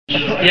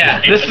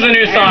Yeah, this is a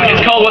new song.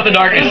 It's called What the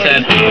Darkness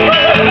Said.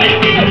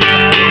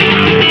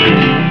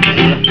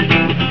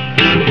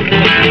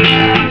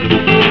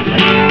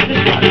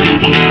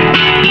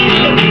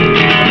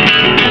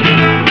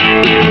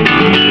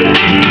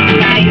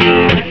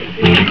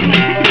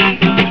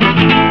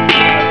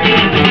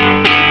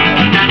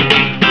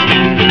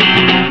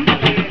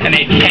 And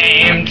it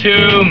came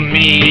to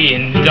me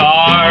in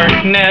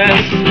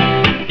darkness.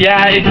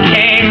 Yeah, it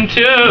came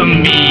to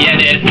me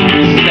and it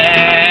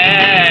said,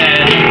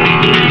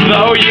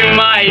 though you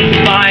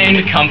might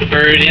find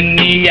comfort in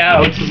the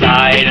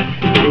outside,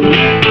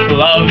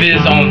 love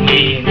is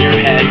only in your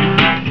head.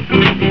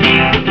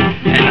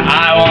 And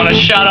I want to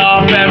shut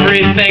off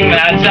everything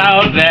that's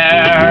out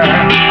there.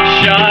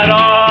 Shut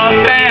off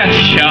and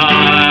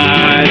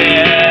shut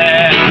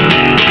it.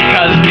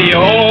 Because the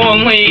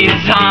only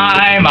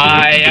time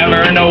I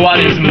ever know what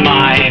is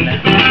mine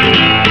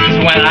is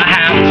when I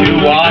have to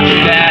watch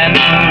it end.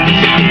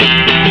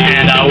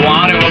 And I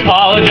want to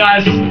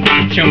apologize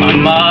to my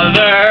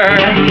mother.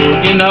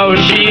 You know,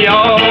 she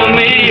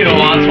only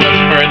wants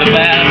what's for the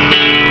best.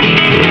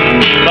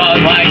 But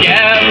like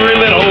every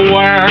little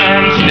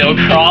worm still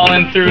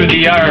crawling through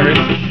the earth,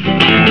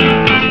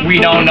 we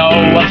don't know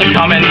what's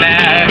a-coming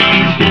next.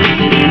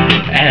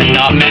 And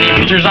not many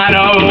preachers I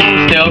know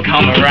still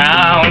come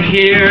around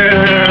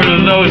here.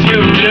 Those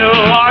who do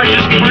are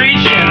just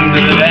preaching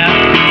to the death.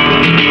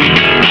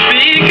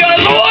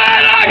 Because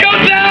when I go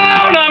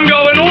down, I'm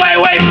going way,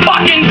 way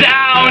fucking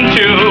down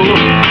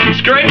to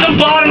scrape the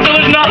bottom till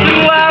there's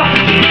nothing left.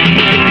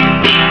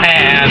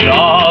 And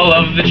all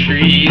of the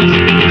trees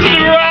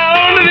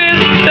surround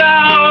this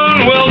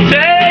town will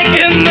take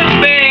in the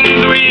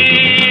things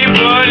we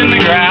put in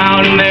the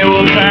ground, and they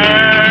will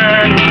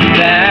turn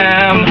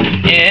them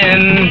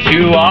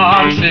into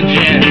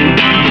oxygen.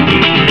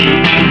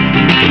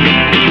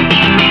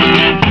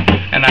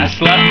 And I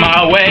slept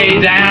my way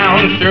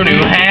down through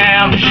New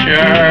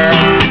Hampshire,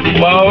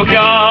 woke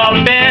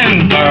up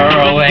in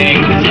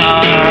Burlington,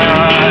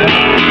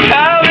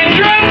 having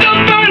dreamt of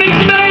burning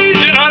stage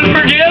and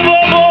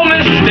unforgivable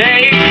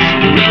mistakes,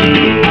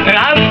 and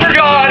I've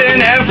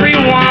forgotten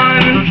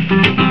everyone.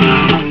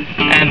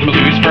 And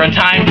blues for a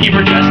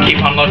timekeeper, just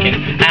keep on looking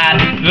at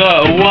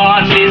the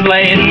watch. These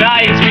late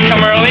nights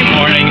become early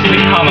mornings,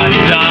 become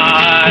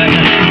undone.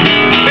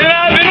 And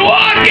I've been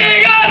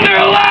walking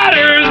under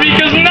ladders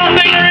because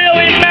nothing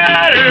really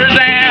matters,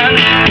 and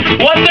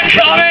what's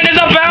a-coming is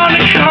bound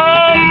to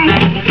come.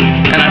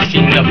 And I've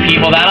seen the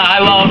people that I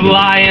love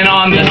lying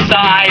on the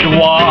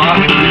sidewalk,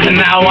 and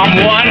now I'm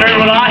wondering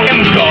what I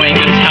am going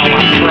to tell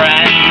my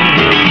friends.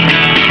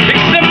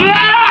 Except that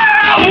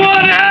I have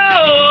one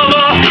hell of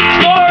a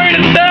story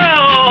to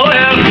tell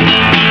if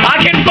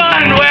I can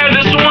find where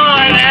this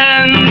one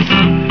ends.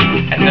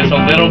 And there's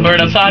a little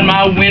bird outside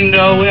my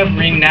window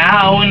every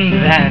now and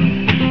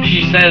then.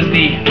 She says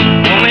the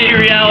only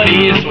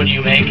reality is what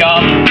you make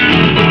up.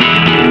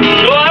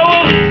 So I